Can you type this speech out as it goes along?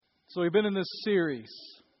So we've been in this series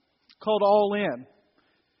called All In.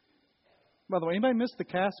 By the way, anybody missed the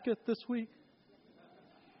casket this week?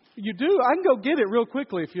 You do? I can go get it real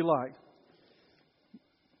quickly if you like.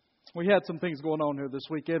 We had some things going on here this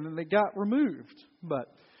weekend and they got removed, but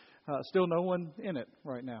still no one in it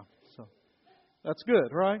right now. So that's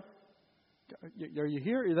good, right? Are you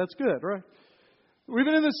here? That's good, right? We've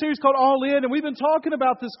been in this series called All In, and we've been talking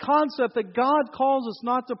about this concept that God calls us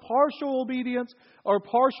not to partial obedience or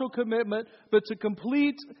partial commitment, but to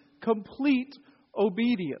complete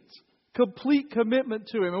obedience, complete commitment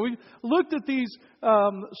to Him. And we looked at these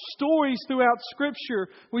stories throughout Scripture.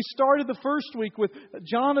 We started the first week with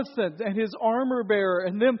Jonathan and his armor bearer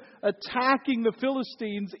and them attacking the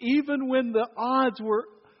Philistines even when the odds were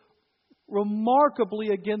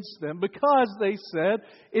remarkably against them, because they said,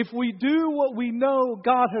 if we do what we know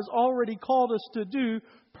God has already called us to do,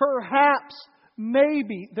 perhaps,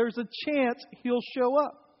 maybe, there's a chance He'll show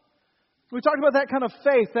up. We talked about that kind of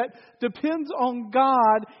faith that depends on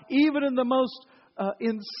God even in the most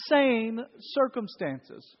insane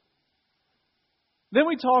circumstances. Then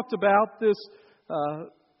we talked about this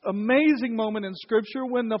amazing moment in Scripture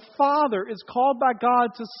when the Father is called by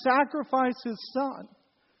God to sacrifice His Son.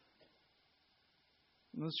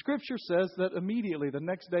 And the Scripture says that immediately the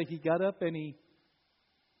next day He got up and He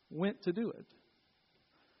went to do it.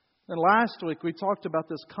 And last week we talked about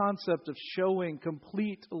this concept of showing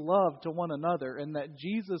complete love to one another, and that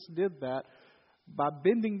Jesus did that by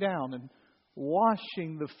bending down and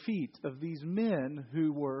washing the feet of these men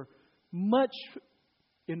who were much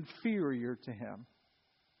inferior to Him.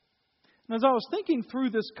 And as I was thinking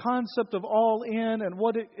through this concept of all in and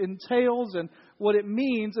what it entails and what it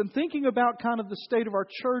means, and thinking about kind of the state of our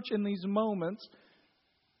church in these moments,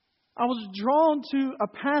 I was drawn to a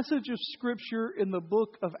passage of Scripture in the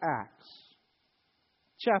book of Acts,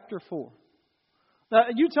 chapter 4. Now,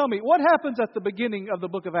 you tell me, what happens at the beginning of the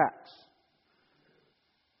book of Acts?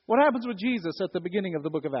 What happens with Jesus at the beginning of the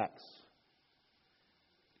book of Acts?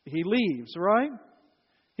 He leaves, right?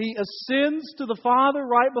 He ascends to the Father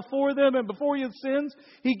right before them, and before He ascends,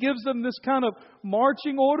 He gives them this kind of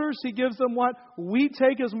marching orders. He gives them what we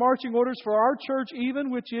take as marching orders for our church even,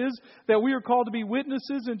 which is that we are called to be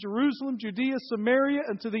witnesses in Jerusalem, Judea, Samaria,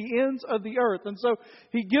 and to the ends of the earth. And so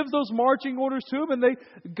He gives those marching orders to them, and they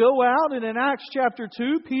go out, and in Acts chapter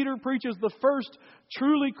 2, Peter preaches the first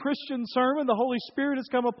truly Christian sermon. The Holy Spirit has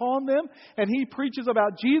come upon them, and he preaches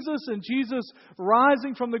about Jesus and Jesus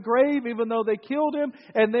rising from the grave even though they killed Him.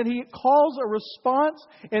 And then he calls a response,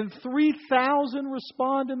 and 3,000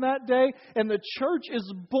 respond in that day, and the church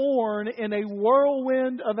is born in a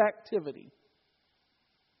whirlwind of activity.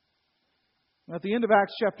 At the end of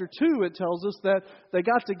Acts chapter 2, it tells us that they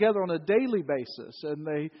got together on a daily basis, and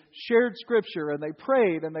they shared Scripture, and they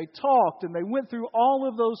prayed, and they talked, and they went through all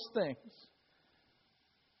of those things.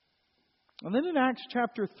 And then in Acts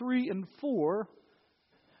chapter 3 and 4,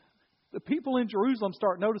 the people in Jerusalem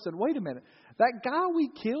start noticing, wait a minute, that guy we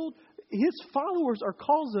killed, his followers are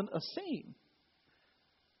causing a scene.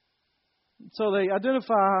 So they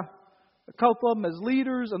identify a couple of them as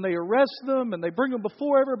leaders, and they arrest them, and they bring them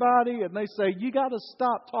before everybody, and they say, you got to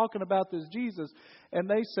stop talking about this Jesus. And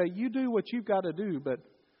they say, you do what you've got to do, but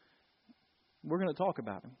we're going to talk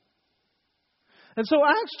about Him. And so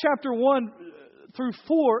Acts chapter 1 through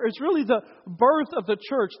 4 is really the birth of the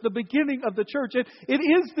church, the beginning of the church. It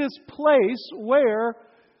is this place where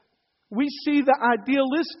we see the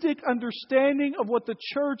idealistic understanding of what the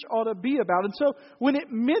church ought to be about. And so when it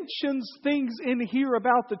mentions things in here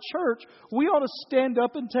about the church, we ought to stand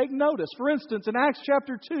up and take notice. For instance, in Acts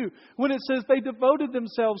chapter 2, when it says they devoted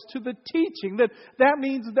themselves to the teaching, that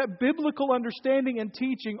means that biblical understanding and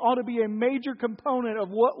teaching ought to be a major component of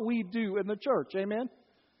what we do in the church. Amen?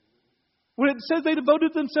 When it says they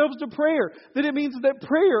devoted themselves to prayer, then it means that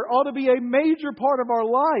prayer ought to be a major part of our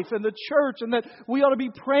life in the church, and that we ought to be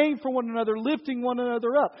praying for one another, lifting one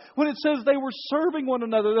another up. When it says they were serving one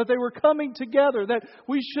another, that they were coming together, that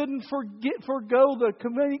we shouldn't forgo the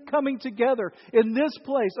coming together in this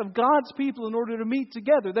place of God's people in order to meet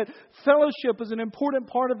together, that fellowship is an important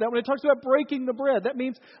part of that. When it talks about breaking the bread, that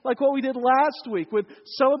means like what we did last week with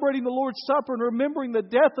celebrating the Lord's Supper and remembering the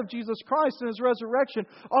death of Jesus Christ and His resurrection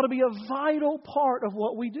ought to be a vital part of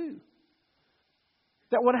what we do.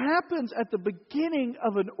 That what happens at the beginning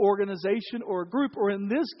of an organization or a group, or in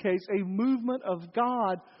this case, a movement of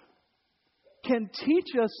God, can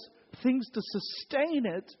teach us things to sustain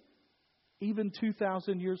it even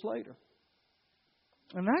 2,000 years later.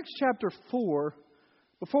 In Acts chapter 4,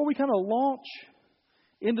 before we kind of launch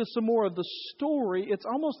into some more of the story, it's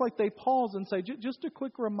almost like they pause and say, just a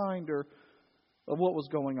quick reminder of what was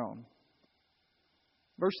going on.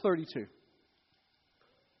 Verse 32.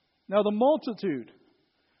 Now the multitude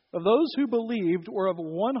of those who believed were of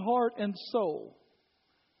one heart and soul.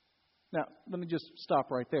 Now, let me just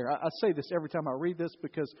stop right there. I say this every time I read this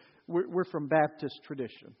because we're from Baptist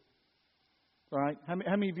tradition. Right? How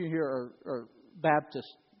many of you here are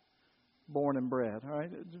Baptist born and bred? All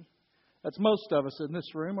right? That's most of us in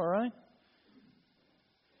this room, all right?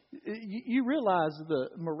 You realize the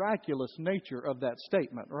miraculous nature of that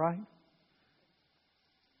statement, right?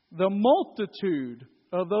 The multitude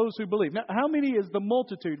of those who believe. Now, how many is the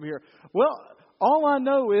multitude here? Well, all I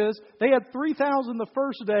know is they had 3,000 the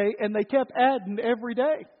first day, and they kept adding every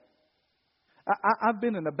day. I've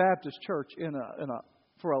been in a Baptist church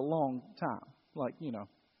for a long time,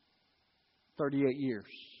 38 years.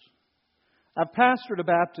 I've pastored a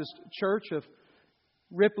Baptist church of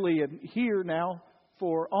Ripley and here now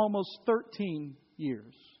for almost 13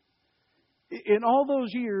 years. In all those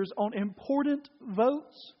years, on important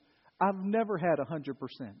votes, I've never had 100%.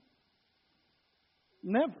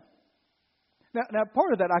 Never. Now,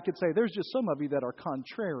 part of that I could say, there's just some of you that are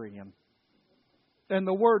contrarian. And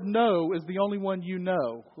the word no is the only one you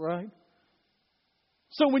know, right?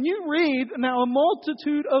 So when you read, now a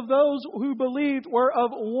multitude of those who believed were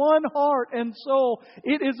of one heart and soul,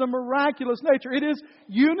 it is a miraculous nature. It is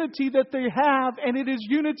unity that they have, and it is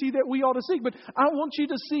unity that we ought to seek. But I want you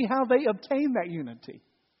to see how they obtain that unity.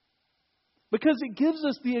 Because it gives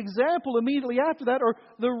us the example immediately after that, or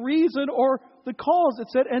the reason or the cause. It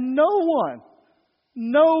said, and no one.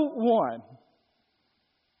 You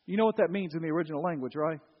know what that means in the original language,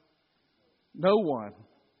 right? No one.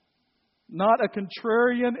 Not a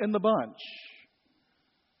contrarian in the bunch.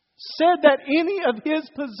 Said that any of his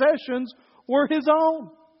possessions were his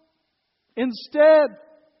own. Instead,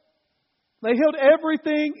 they held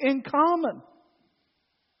everything in common.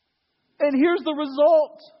 And here's the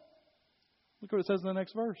result. Look what it says in the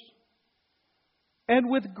next verse. And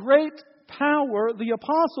with great power, the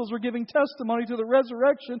apostles were giving testimony to the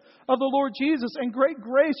resurrection of the Lord Jesus, and great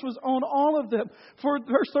grace was on all of them. For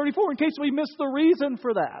verse 34, in case we missed the reason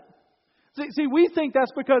for that. See, we think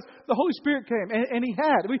that's because the Holy Spirit came, and He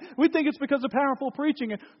had. We think it's because of powerful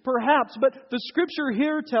preaching, and perhaps, but the Scripture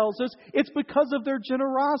here tells us it's because of their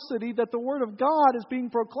generosity that the Word of God is being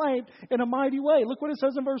proclaimed in a mighty way. Look what it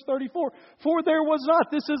says in verse 34. For there was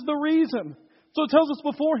not, this is the reason. So it tells us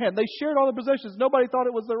beforehand, they shared all their possessions. Nobody thought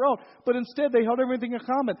it was their own, but instead they held everything in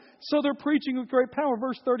common. So they're preaching with great power.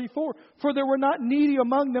 Verse 34, for there were not needy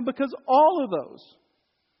among them, because all of those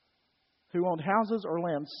who owned houses or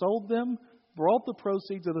land sold them, brought the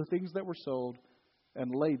proceeds of the things that were sold,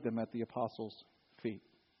 and laid them at the apostles' feet.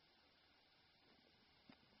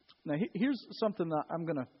 Now, here's something that I'm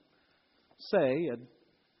going to say. And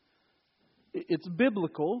it's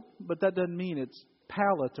biblical, but that doesn't mean it's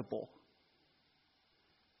palatable.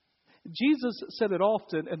 Jesus said it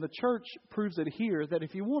often, and the church proves it here, that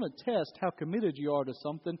if you want to test how committed you are to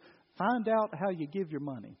something, find out how you give your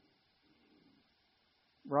money.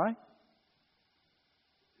 Right?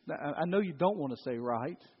 Now, I know you don't want to say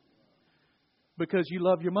right, because you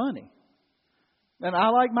love your money. And I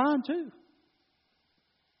like mine too.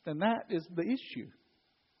 And that is the issue.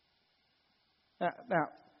 Now,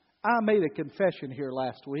 I made a confession here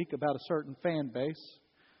last week about a certain fan base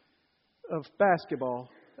of basketball.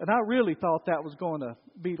 And I really thought that was going to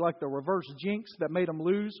be like the reverse jinx that made them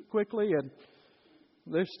lose quickly, and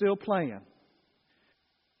they're still playing.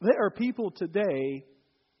 There are people today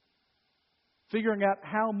figuring out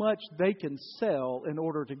how much they can sell in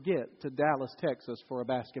order to get to Dallas, Texas for a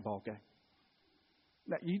basketball game.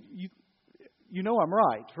 Now, you know I'm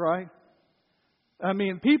right? I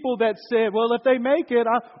mean, people that said, well, if they make it,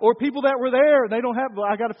 or people that were there, and they don't have, well,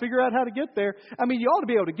 I got to figure out how to get there. I mean, you ought to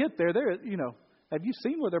be able to get there. Have you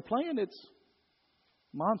seen where they're playing? It's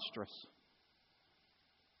monstrous.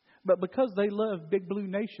 But because they love Big Blue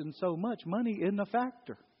Nation so much, money isn't a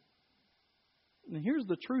factor. And here's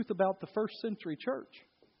the truth about the first century church.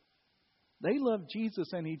 They loved Jesus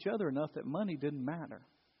and each other enough that money didn't matter.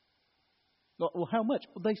 Well, how much?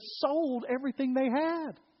 Well, they sold everything they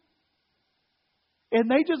had.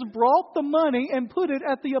 And they just brought the money and put it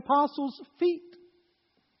at the apostles' feet.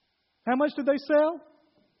 How much did they sell?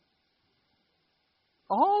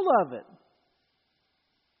 All of it.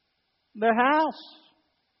 Their house,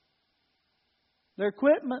 their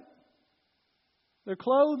equipment, their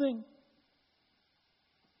clothing.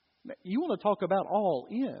 You want to talk about all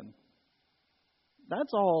in.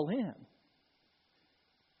 That's all in.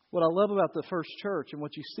 What I love about the first church and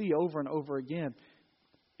what you see over and over again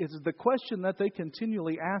is the question that they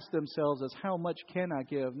continually ask themselves is, how much can I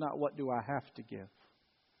give, not what do I have to give?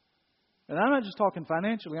 And I'm not just talking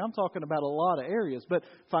financially, I'm talking about a lot of areas. But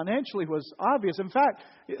financially was obvious. In fact,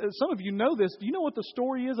 some of you know this. Do you know what the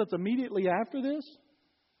story is that's immediately after this?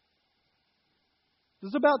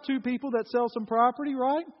 There's about two people that sell some property,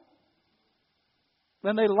 right?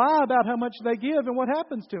 Then they lie about how much they give, and what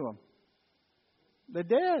happens to them? They're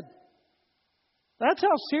dead. That's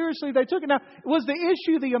how seriously they took it. Now, was the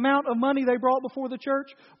issue the amount of money they brought before the church?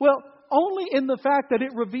 Well, only in the fact that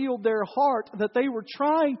it revealed their heart that they were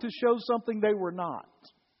trying to show something they were not.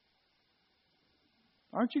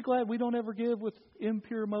 Aren't you glad we don't ever give with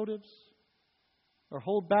impure motives? Or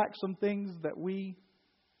hold back some things that we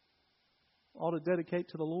ought to dedicate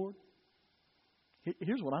to the Lord?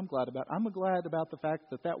 Here's what I'm glad about. I'm glad about the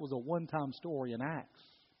fact that that was a one-time story in Acts.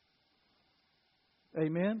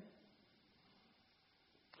 Amen?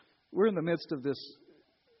 We're in the midst of this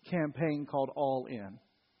campaign called All In.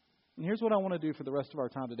 And here's what I want to do for the rest of our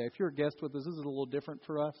time today. If you're a guest with us, this is a little different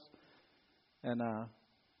for us. And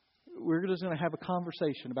we're just going to have a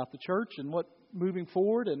conversation about the church and what moving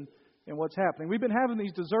forward and what's happening. We've been having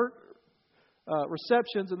these dessert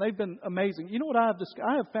receptions, and they've been amazing. You know what I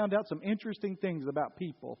have found out some interesting things about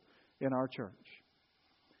people in our church.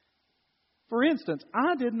 For instance,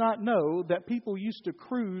 I did not know that people used to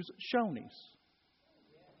cruise Shoney's.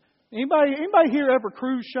 Anybody here ever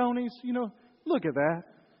cruise Shoney's? You know, look at that.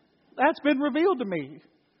 That's been revealed to me.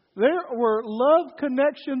 There were love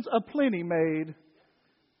connections aplenty made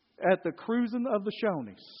at the cruising of the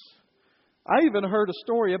Shoney's. I even heard a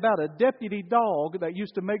story about a deputy dog that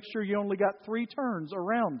used to make sure you only got 3 turns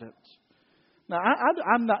around it. Now,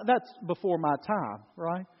 I'm not. That's before my time,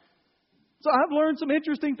 right? So I've learned some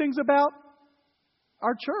interesting things about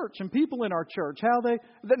our church and people in our church. How they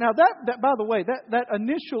now that by the way, that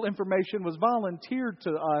initial information was volunteered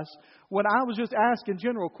to us when I was just asking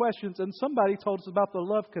general questions, and somebody told us about the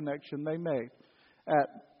love connection they made at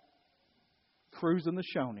cruising the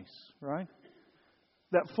Shoney's, right?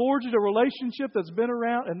 That forged a relationship that's been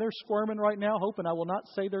around, and they're squirming right now, hoping I will not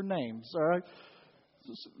say their names. All right,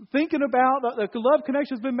 thinking about the love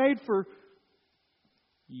connection has been made for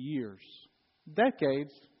years,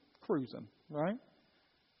 decades, cruising, right?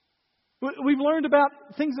 We've learned about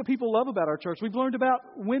things that people love about our church. We've learned about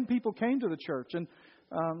when people came to the church. And,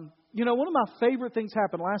 one of my favorite things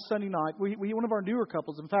happened last Sunday night. We one of our newer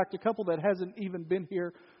couples, in fact, a couple that hasn't even been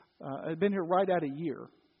here, had been here right at a year.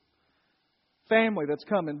 Family that's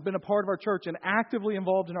come and been a part of our church and actively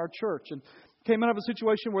involved in our church. And came out of a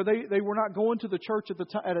situation where they were not going to the church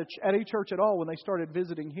at a church at all when they started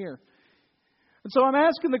visiting here. And so I'm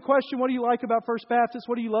asking the question, what do you like about First Baptist?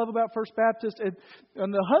 What do you love about First Baptist?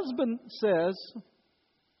 And the husband says,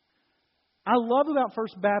 I love about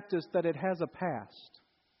First Baptist that it has a past.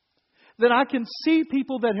 That I can see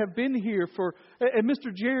people that have been here for, and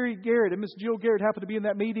Mr. Jerry Garrett and Miss Jill Garrett happened to be in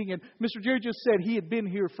that meeting, and Mr. Jerry just said he had been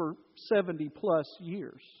here for 70 plus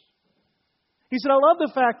years. He said, I love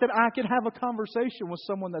the fact that I can have a conversation with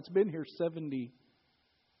someone that's been here 70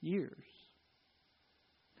 years.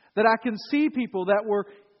 That I can see people that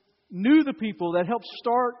knew the people that helped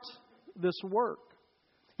start this work.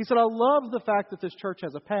 He said, I love the fact that this church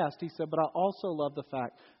has a past. He said, but I also love the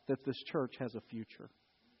fact that this church has a future.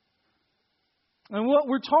 And what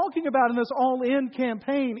we're talking about in this All In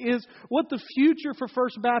campaign is what the future for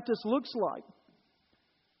First Baptist looks like.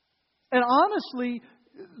 And honestly,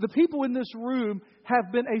 the people in this room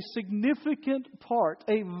have been a significant part,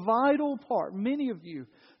 a vital part, many of you,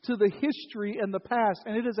 to the history and the past.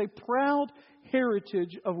 And it is a proud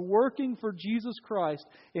heritage of working for Jesus Christ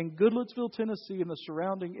in Goodlettsville, Tennessee, and the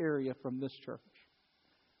surrounding area from this church.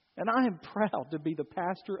 And I am proud to be the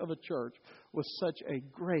pastor of a church with such a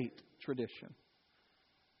great tradition.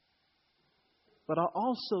 But I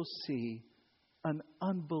also see an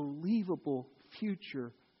unbelievable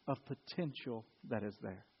future of potential that is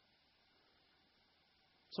there.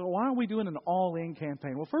 So why are we doing an all-in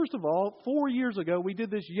campaign? Well, first of all, 4 years ago, we did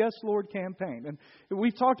this Yes, Lord campaign. And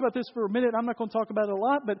we've talked about this for a minute. I'm not going to talk about it a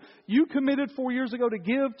lot, but you committed 4 years ago to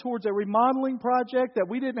give towards a remodeling project that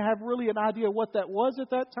we didn't have really an idea what that was at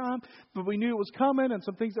that time, but we knew it was coming and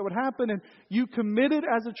some things that would happen. And you committed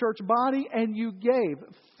as a church body and you gave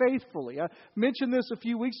faithfully. I mentioned this a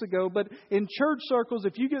few weeks ago, but in church circles,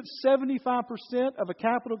 if you get 75% of a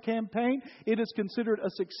capital campaign, it is considered a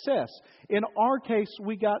success. In our case,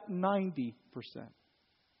 we got 90%.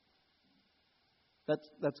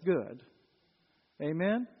 That's good.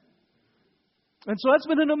 Amen? And so that's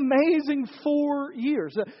been an amazing 4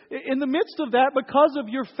 years. In the midst of that, because of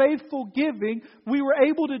your faithful giving, we were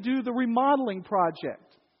able to do the remodeling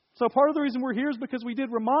project. So part of the reason we're here is because we did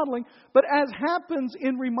remodeling. But as happens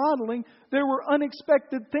in remodeling, there were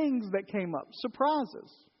unexpected things that came up.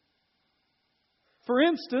 Surprises. For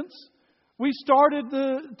instance, we started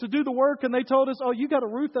to do the work and they told us, oh, you got a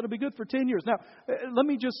roof that'll be good for 10 years. Now, let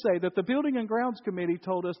me just say that the Building and Grounds Committee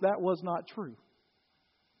told us that was not true.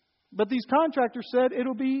 But these contractors said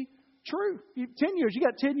it'll be true. 10 years, you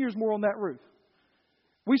got 10 years more on that roof.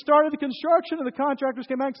 We started the construction and the contractors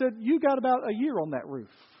came back and said, you got about a year on that roof.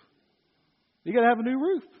 You got to have a new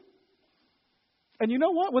roof. And you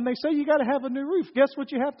know what? When they say you got to have a new roof, guess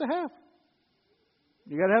what you have to have?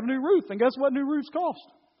 You got to have a new roof. And guess what new roofs cost?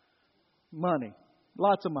 Money.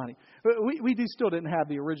 Lots of money. We still didn't have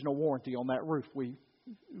the original warranty on that roof we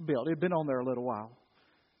built. It had been on there a little while.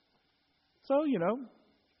 So,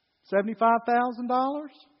 $75,000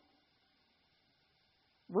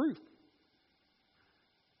 roof.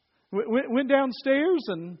 Went downstairs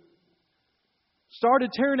and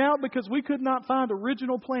started tearing out because we could not find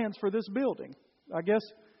original plans for this building. I guess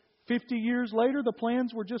 50 years later, the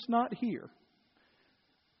plans were just not here.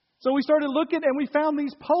 So we started looking and we found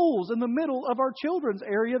these poles in the middle of our children's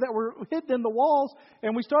area that were hidden in the walls.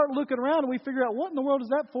 And we started looking around and we figured out what in the world is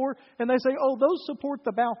that for? And they say, oh, those support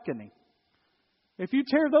the balcony. If you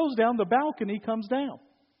tear those down, the balcony comes down.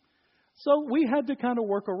 So we had to kind of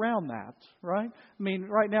work around that, right? I mean,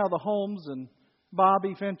 right now the Holmes and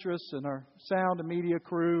Bobby Fentress and our sound and media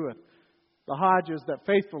crew and the Hodges that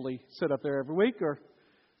faithfully sit up there every week are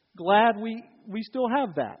glad we still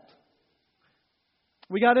have that.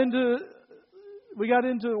 We got into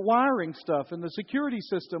wiring stuff, and the security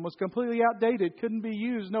system was completely outdated, couldn't be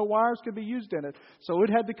used, no wires could be used in it. So it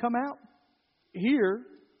had to come out. Here,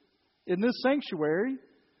 in this sanctuary,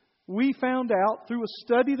 we found out through a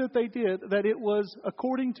study that they did that it was,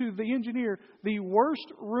 according to the engineer, the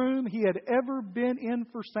worst room he had ever been in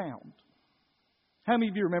for sound. How many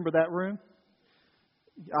of you remember that room?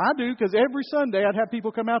 I do, because every Sunday I'd have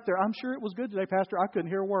people come out there. I'm sure it was good today, Pastor. I couldn't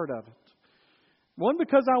hear a word of it. It wasn't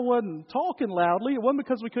because I wasn't talking loudly. It wasn't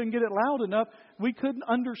because we couldn't get it loud enough. We couldn't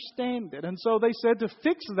understand it. And so they said to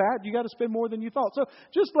fix that, you got to spend more than you thought. So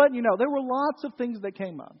just letting you know, there were lots of things that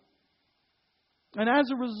came up. And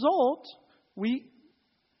as a result, we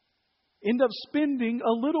end up spending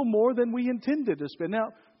a little more than we intended to spend. Now,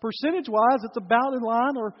 percentage-wise, it's about in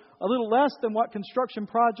line or a little less than what construction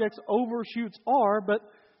projects overshoots are, but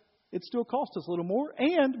it still cost us a little more.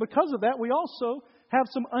 And because of that, we also have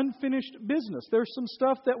some unfinished business. There's some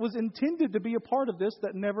stuff that was intended to be a part of this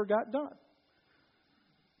that never got done.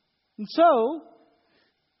 And so,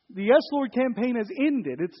 the Yes Lord campaign has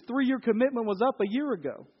ended. Its 3-year commitment was up a year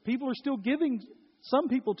ago. People are still giving some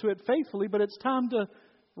people to it faithfully, but it's time to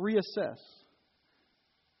reassess.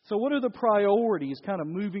 So what are the priorities kind of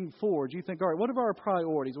moving forward? You think, all right, what are our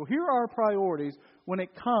priorities? Well, here are our priorities when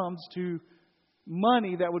it comes to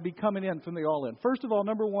money that would be coming in from the all-in. First of all,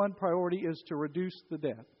 number 1 priority is to reduce the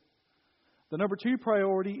debt. The number 2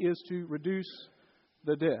 priority is to reduce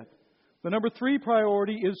the debt. The number 3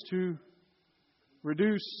 priority is to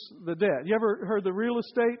reduce the debt. You ever heard the real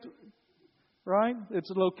estate? Right?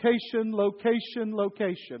 It's location, location,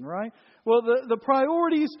 location, right? Well, the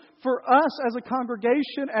priorities for us as a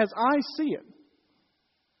congregation, as I see it.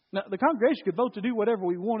 Now, the congregation could vote to do whatever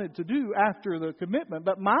we wanted to do after the commitment,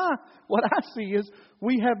 but what I see is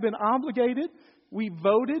we have been obligated. We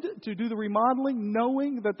voted to do the remodeling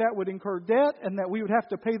knowing that that would incur debt and that we would have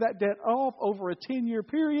to pay that debt off over a 10-year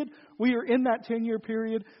period. We are in that 10-year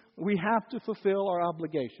period. We have to fulfill our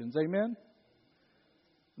obligations. Amen?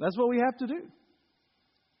 That's what we have to do.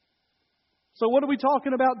 So what are we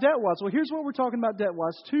talking about debt-wise? Well, here's what we're talking about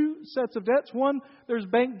debt-wise. 2 sets of debts. One, there's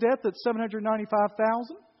bank debt that's $795,000.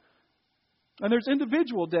 And there's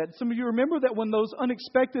individual debt. Some of you remember that when those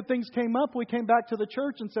unexpected things came up, we came back to the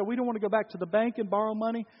church and said, we don't want to go back to the bank and borrow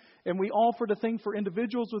money. And we offered a thing for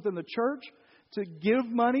individuals within the church to give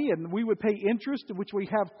money, and we would pay interest, which we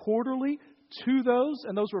have quarterly, to those.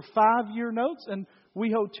 And those were 5-year notes, and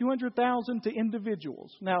we owe $200,000 to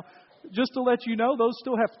individuals. Now, just to let you know, those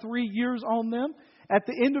still have 3 years on them. At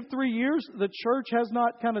the end of 3 years, the church has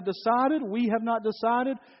not kind of decided. We have not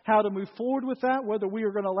decided how to move forward with that, whether we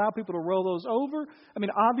are going to allow people to roll those over. I mean,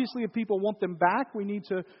 obviously, if people want them back, we need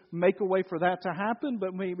to make a way for that to happen,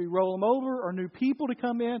 but maybe roll them over or new people to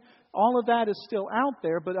come in. All of that is still out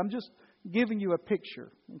there, but I'm just giving you a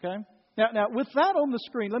picture, okay? Now, with that on the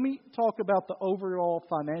screen, let me talk about the overall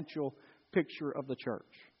financial picture of the church.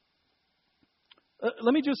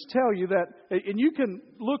 Let me just tell you that, and you can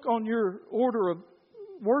look on your order of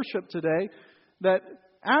worship today, that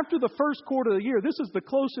after the first quarter of the year, this is the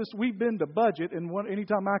closest we've been to budget in any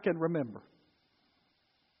time I can remember.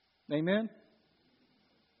 Amen?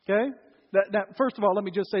 Okay? That, first of all, let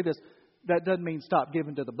me just say this. That doesn't mean stop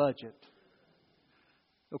giving to the budget.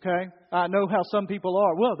 Okay? I know how some people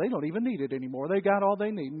are. Well, they don't even need it anymore. They got all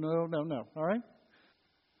they need. No. All right?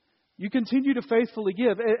 You continue to faithfully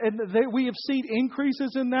give. And we have seen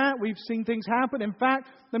increases in that. We've seen things happen. In fact,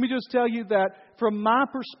 let me just tell you that from my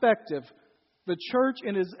perspective, the church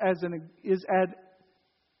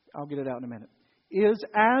I'll get it out in a minute, is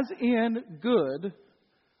as in good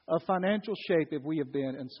a financial shape as we have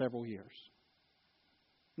been in several years.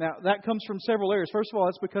 Now, that comes from several areas. First of all,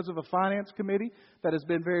 that's because of a finance committee that has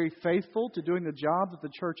been very faithful to doing the job that the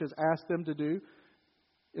church has asked them to do.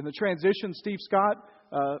 In the transition, Steve Scott,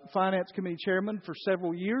 finance committee chairman for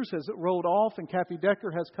several years, has rolled off, and Kathy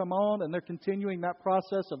Decker has come on, and they're continuing that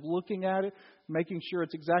process of looking at it, making sure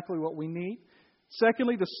it's exactly what we need.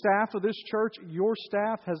 Secondly, the staff of this church, your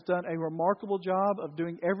staff, has done a remarkable job of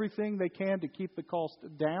doing everything they can to keep the cost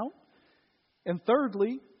down. And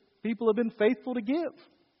thirdly, people have been faithful to give.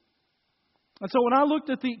 And so when I looked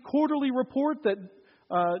at the quarterly report that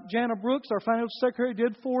Jana Brooks, our financial secretary,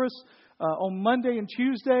 did for us on Monday and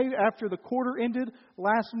Tuesday after the quarter ended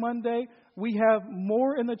last Monday, we have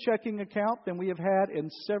more in the checking account than we have had in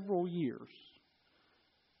several years.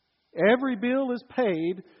 Every bill is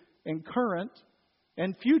paid, and current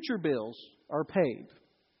and future bills are paid.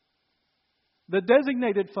 The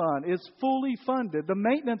designated fund is fully funded. The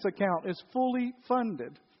maintenance account is fully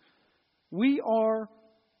funded. We are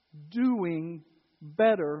doing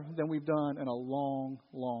better than we've done in a long,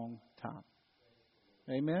 long time.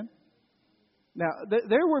 Amen? Now,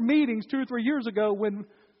 there were meetings 2 or 3 years ago when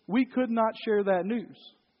we could not share that news.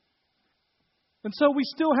 And so we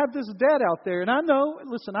still have this debt out there. And I know,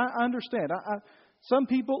 listen, I understand. Some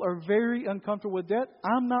people are very uncomfortable with debt.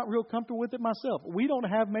 I'm not real comfortable with it myself. We don't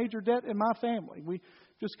have major debt in my family. We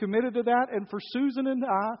just committed to that. And for Susan and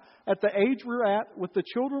I, at the age we're at, with the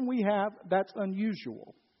children we have, that's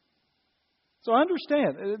unusual. So I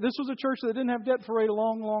understand. This was a church that didn't have debt for a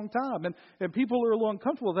long, long time. And people are a little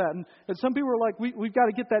uncomfortable with that. And some people are like, we've got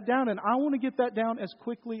to get that down. And I want to get that down as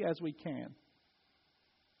quickly as we can.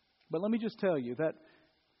 But let me just tell you that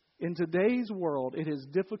in today's world, it is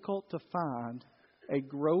difficult to find a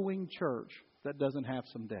growing church that doesn't have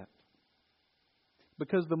some debt.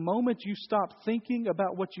 Because the moment you stop thinking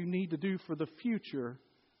about what you need to do for the future,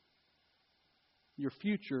 your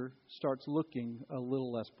future starts looking a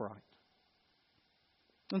little less bright.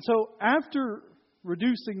 And so after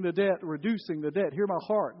reducing the debt, hear my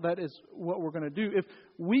heart, that is what we're going to do.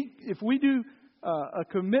 If we do a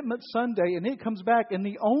commitment Sunday and it comes back and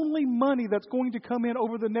the only money that's going to come in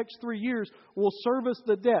over the next 3 years will service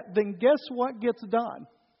the debt, then guess what gets done?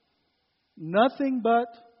 Nothing but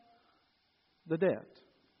the debt.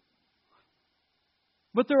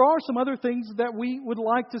 But there are some other things that we would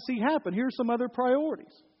like to see happen. Here's some other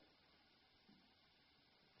priorities.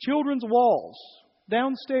 Children's walls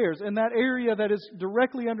downstairs in that area that is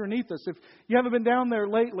directly underneath us. If you haven't been down there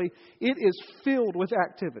lately, it is filled with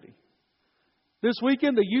activity. This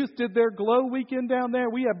weekend, the youth did their glow weekend down there.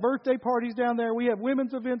 We have birthday parties down there. We have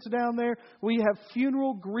women's events down there. We have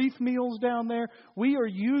funeral grief meals down there. We are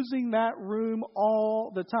using that room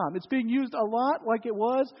all the time. It's being used a lot like it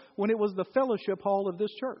was when it was the fellowship hall of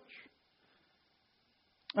this church.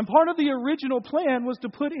 And part of the original plan was to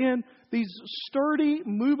put in these sturdy,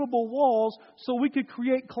 movable walls so we could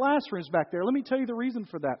create classrooms back there. Let me tell you the reason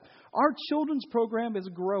for that. Our children's program is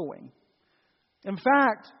growing. In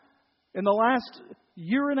fact, in the last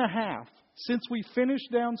year and a half, since we finished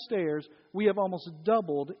downstairs, we have almost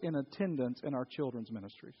doubled in attendance in our children's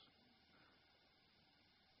ministries.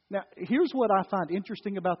 Now, here's what I find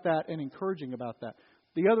interesting about that and encouraging about that.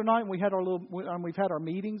 The other night when we've had our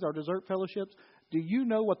meetings, our dessert fellowships, do you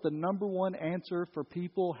know what the number one answer for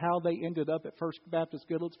people, how they ended up at First Baptist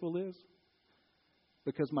Goodlettsville is?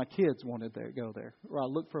 Because my kids wanted to go there, or I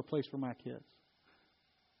looked for a place for my kids.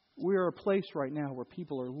 We are a place right now where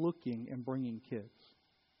people are looking and bringing kids.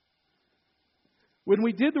 When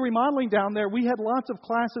we did the remodeling down there, we had lots of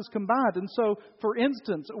classes combined. And so, for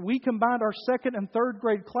instance, we combined our second and third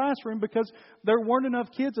grade classroom because there weren't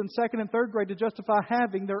enough kids in second and third grade to justify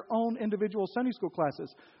having their own individual Sunday school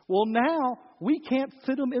classes. Well, now we can't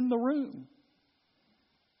fit them in the room.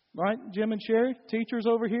 Right, Jim and Sherry, teachers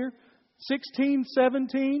over here? 16,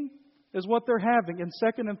 17 is what they're having in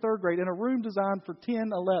second and third grade in a room designed for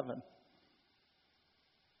 10, 11.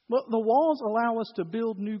 Well, the walls allow us to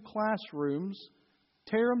build new classrooms,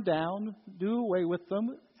 tear them down, do away with them,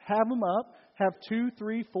 have them up, have 2,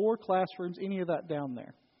 3, 4 classrooms, any of that down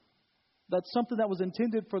there. That's something that was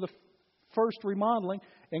intended for the first remodeling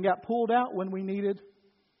and got pulled out when we needed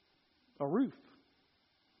a roof.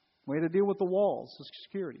 We had to deal with the walls, the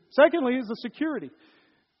security. Secondly is the security.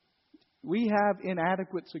 We have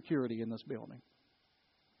inadequate security in this building.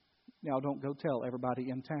 Now, don't go tell everybody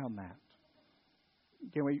in town that.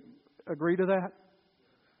 Can we agree to that?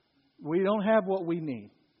 We don't have what we need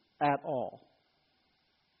at all.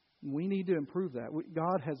 We need to improve that.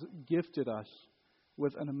 God has gifted us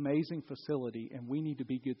with an amazing facility, and we need to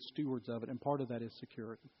be good stewards of it, and part of that is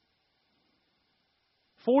security.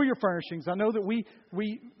 Foyer furnishings. I know that we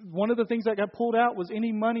one of the things that got pulled out was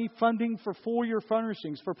any money funding for foyer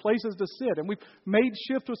furnishings, for places to sit. And we've made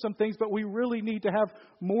shift with some things, but we really need to have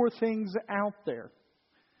more things out there.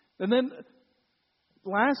 And then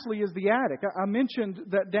lastly is the attic. I mentioned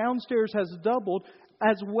that downstairs has doubled,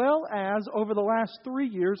 as well as over the last 3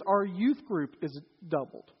 years, our youth group is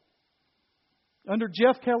doubled. Under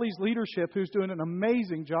Jeff Kelly's leadership, who's doing an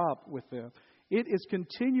amazing job with them, it is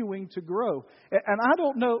continuing to grow. And I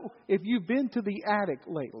don't know if you've been to the attic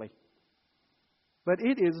lately, but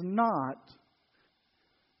it is not,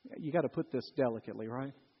 you got to put this delicately,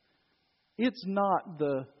 right? It's not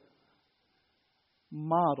the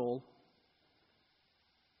model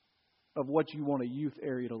of what you want a youth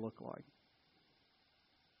area to look like.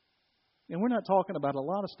 And we're not talking about a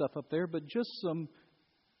lot of stuff up there, but just some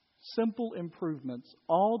simple improvements,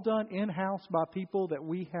 all done in-house by people that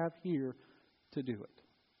we have here to do it.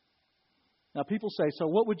 Now, people say, so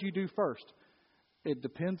what would you do first? It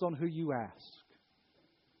depends on who you ask.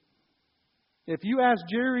 If you ask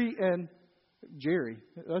Jerry,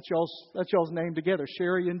 that's y'all's name together,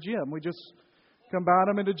 Sherry and Jim. We just combine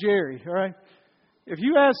them into Jerry, all right? If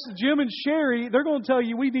you ask Jim and Sherry, they're going to tell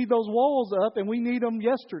you we need those walls up and we need them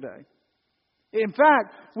yesterday. In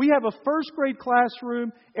fact, we have a first grade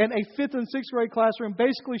classroom and a fifth and sixth grade classroom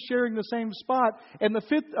basically sharing the same spot. And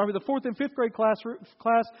the fourth and fifth grade class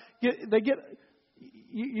you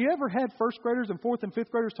ever had first graders and fourth and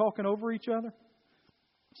fifth graders talking over each other?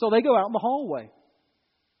 So they go out in the hallway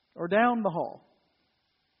or down the hall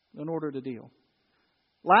in order to deal.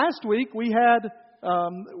 Last week we had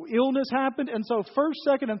illness happened, and so first,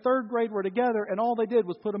 second, and third grade were together, and all they did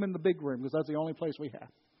was put them in the big room because that's the only place we have.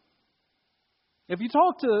 If you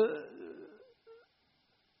talk to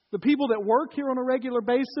the people that work here on a regular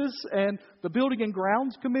basis and the Building and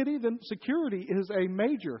Grounds Committee, then security is a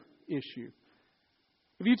major issue.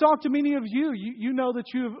 If you talk to many of you, you know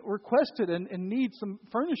that you have requested and need some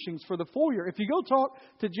furnishings for the foyer. If you go talk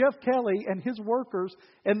to Jeff Kelly and his workers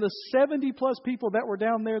and the 70-plus people that were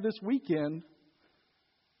down there this weekend,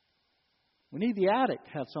 we need the attic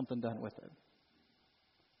to have something done with it.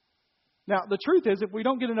 Now, the truth is, if we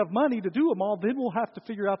don't get enough money to do them all, then we'll have to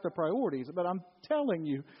figure out the priorities. But I'm telling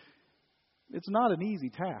you, it's not an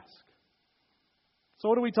easy task. So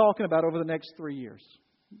what are we talking about over the next 3 years?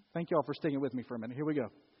 Thank you all for sticking with me for a minute. Here we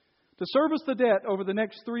go. To service the debt over the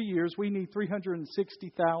next 3 years, we need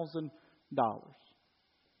 $360,000.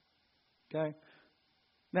 Okay?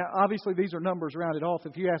 Now, obviously, these are numbers rounded off.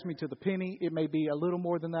 If you ask me to the penny, it may be a little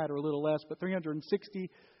more than that or a little less, but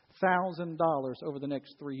 $360,000 over the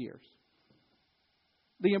next 3 years.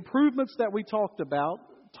 The improvements that we talked about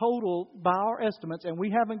total by our estimates, and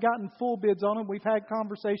we haven't gotten full bids on them. We've had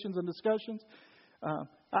conversations and discussions.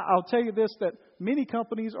 I'll tell you this, that many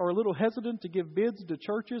companies are a little hesitant to give bids to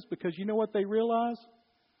churches because you know what they realize?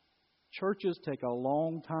 Churches take a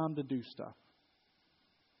long time to do stuff.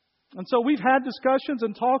 And so we've had discussions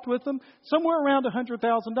and talked with them somewhere around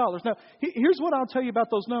 $100,000. Now, here's what I'll tell you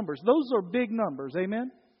about those numbers. Those are big numbers.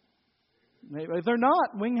 Amen? If they're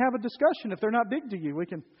not, we can have a discussion. If they're not big to you,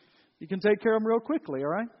 you can take care of them real quickly, all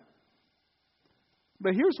right?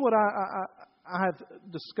 But here's what I have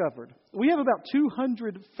discovered. We have about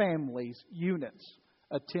 200 families, units,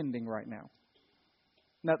 attending right now.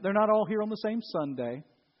 Now, they're not all here on the same Sunday,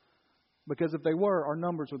 because if they were, our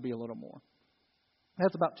numbers would be a little more.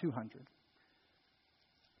 That's about 200.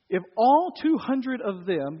 If all 200 of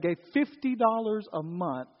them gave $50 a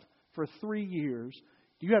month for 3 years,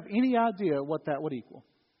 do you have any idea what that would equal?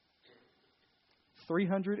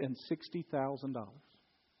 $360,000.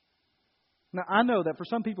 Now, I know that for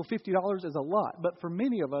some people, $50 is a lot, but for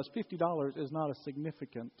many of us, $50 is not a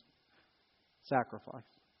significant sacrifice.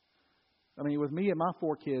 I mean, with me and my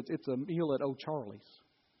 4 kids, it's a meal at O'Charlie's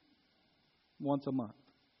once a month.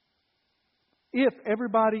 If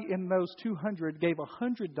everybody in those 200 gave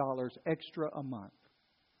 $100 extra a month,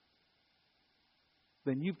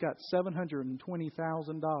 then you've got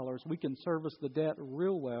 $720,000. We can service the debt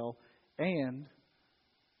real well, and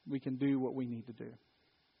we can do what we need to do.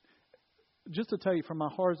 Just to tell you from my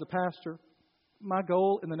heart as a pastor, my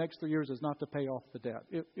goal in the next 3 years is not to pay off the debt.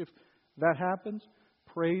 If that happens,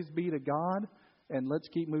 praise be to God, and let's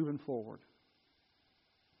keep moving forward.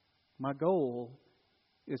 My goal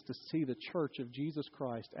is to see the Church of Jesus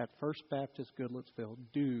Christ at First Baptist Goodlettsville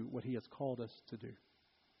do what He has called us to do.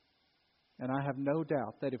 And I have no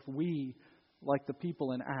doubt that if we, like the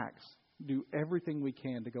people in Acts, do everything we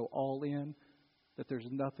can to go all in, that there's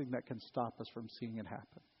nothing that can stop us from seeing it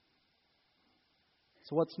happen.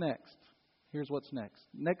 So what's next? Here's what's next.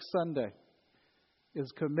 Next Sunday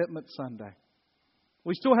is Commitment Sunday.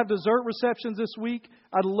 We still have dessert receptions this week.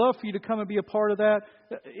 I'd love for you to come and be a part of that.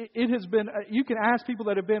 It has been, you can ask people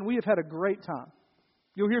that have been, we have had a great time.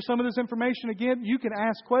 You'll hear some of this information again. You can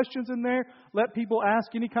ask questions in there. Let people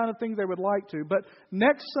ask any kind of thing they would like to. But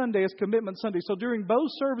next Sunday is Commitment Sunday. So during both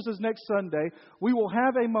services next Sunday, we will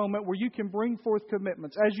have a moment where you can bring forth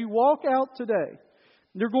commitments. As you walk out today,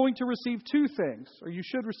 you're going to receive two things, or you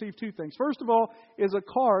should receive two things. First of all is a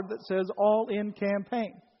card that says All In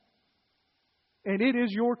Campaign. And it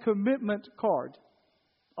is your commitment card.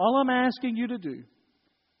 All I'm asking you to do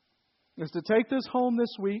is to take this home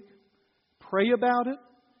this week, pray about it,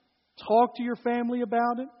 talk to your family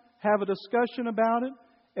about it, have a discussion about it,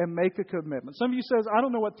 and make a commitment. Some of you says, I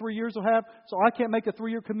don't know what 3 years will have, so I can't make a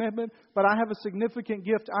 3-year commitment, but I have a significant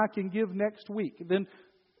gift I can give next week. Then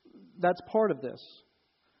that's part of this.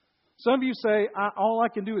 Some of you say, all I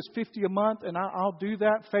can do is $50 a month, and I'll do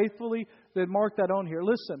that faithfully. Then mark that on here.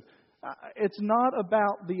 Listen, it's not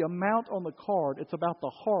about the amount on the card. It's about the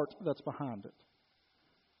heart that's behind it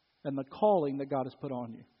and the calling that God has put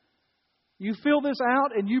on you. You fill this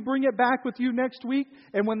out and you bring it back with you next week.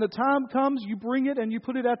 And when the time comes, you bring it and you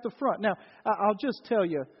put it at the front. Now, I'll just tell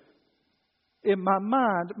you, in my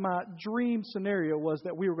mind, my dream scenario was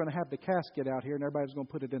that we were going to have the casket out here and everybody was going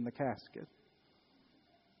to put it in the casket.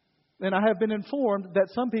 And I have been informed that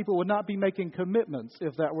some people would not be making commitments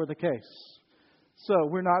if that were the case. So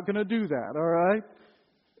we're not going to do that, all right?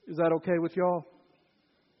 Is that okay with y'all?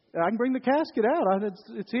 I can bring the casket out.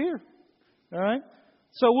 It's here, all right?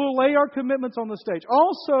 So we'll lay our commitments on the stage.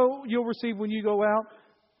 Also, you'll receive when you go out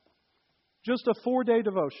just a 4-day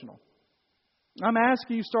devotional. I'm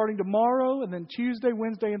asking you starting tomorrow and then Tuesday,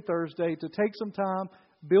 Wednesday, and Thursday to take some time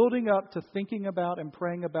building up to thinking about and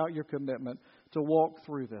praying about your commitment to walk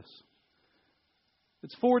through this.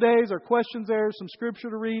 It's 4 days. There are questions there, some scripture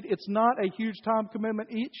to read. It's not a huge time commitment.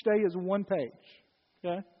 Each day is 1 page.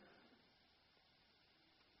 Okay?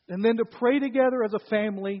 And then to pray together as a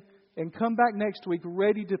family and come back next week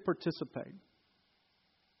ready to participate.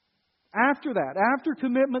 After that, after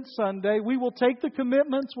Commitment Sunday, we will take the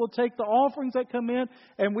commitments, we'll take the offerings that come in,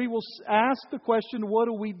 and we will ask the question, what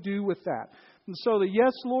do we do with that? And so the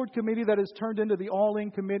Yes Lord Committee that has turned into the All In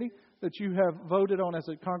Committee that you have voted on as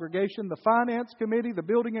a congregation, the Finance Committee, the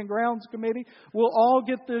Building and Grounds Committee, we'll all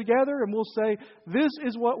get together and we'll say, this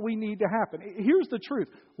is what we need to happen. Here's the truth.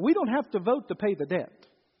 We don't have to vote to pay the debt.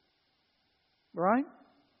 Right?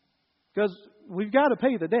 Because we've got to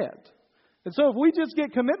pay the debt. And so if we just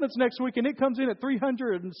get commitments next week and it comes in at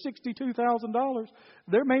 $362,000,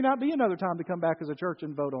 there may not be another time to come back as a church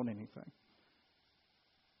and vote on anything.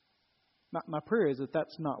 My prayer is that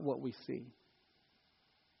that's not what we see.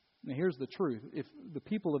 Now here's the truth. If the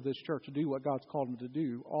people of this church do what God's called them to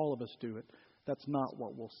do, all of us do it, that's not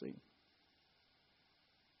what we'll see.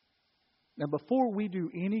 Now before we do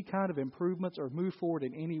any kind of improvements or move forward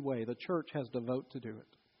in any way, the church has to vote to do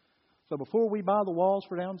it. So before we buy the walls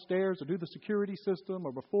for downstairs or do the security system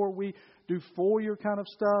or before we do foyer kind of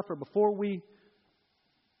stuff or before we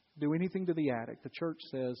do anything to the attic, the church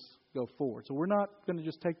says go forward. So we're not going to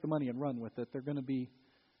just take the money and run with it. They're going to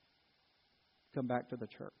come back to the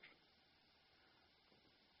church.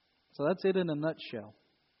 So that's it in a nutshell.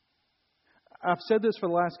 I've said this for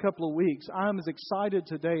the last couple of weeks. I'm as excited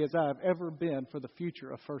today as I have ever been for the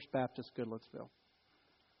future of First Baptist Goodlettsville.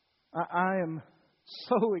 I am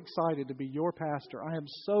so excited to be your pastor. I am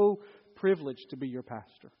so privileged to be your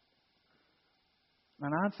pastor.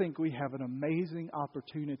 And I think we have an amazing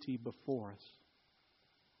opportunity before us.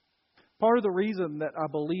 Part of the reason that I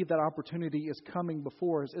believe that opportunity is coming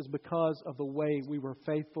before us is because of the way we were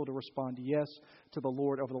faithful to respond yes to the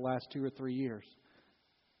Lord over the last 2 or 3 years.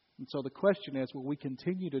 And so the question is, will we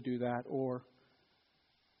continue to do that, or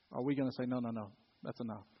are we going to say, no, that's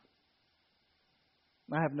enough?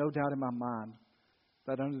 I have no doubt in my mind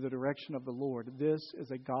that under the direction of the Lord, this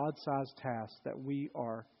is a God-sized task that we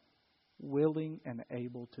are willing and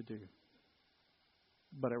able to do.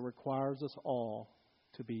 But it requires us all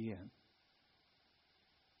to be in.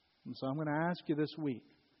 And so I'm going to ask you this week,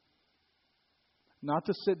 not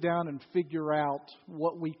to sit down and figure out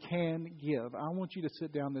what we can give. I want you to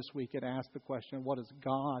sit down this week and ask the question, what does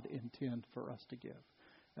God intend for us to give?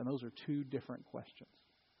 And those are 2 different questions.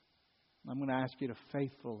 I'm going to ask you to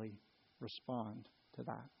faithfully respond to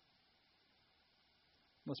that.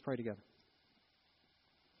 Let's pray together.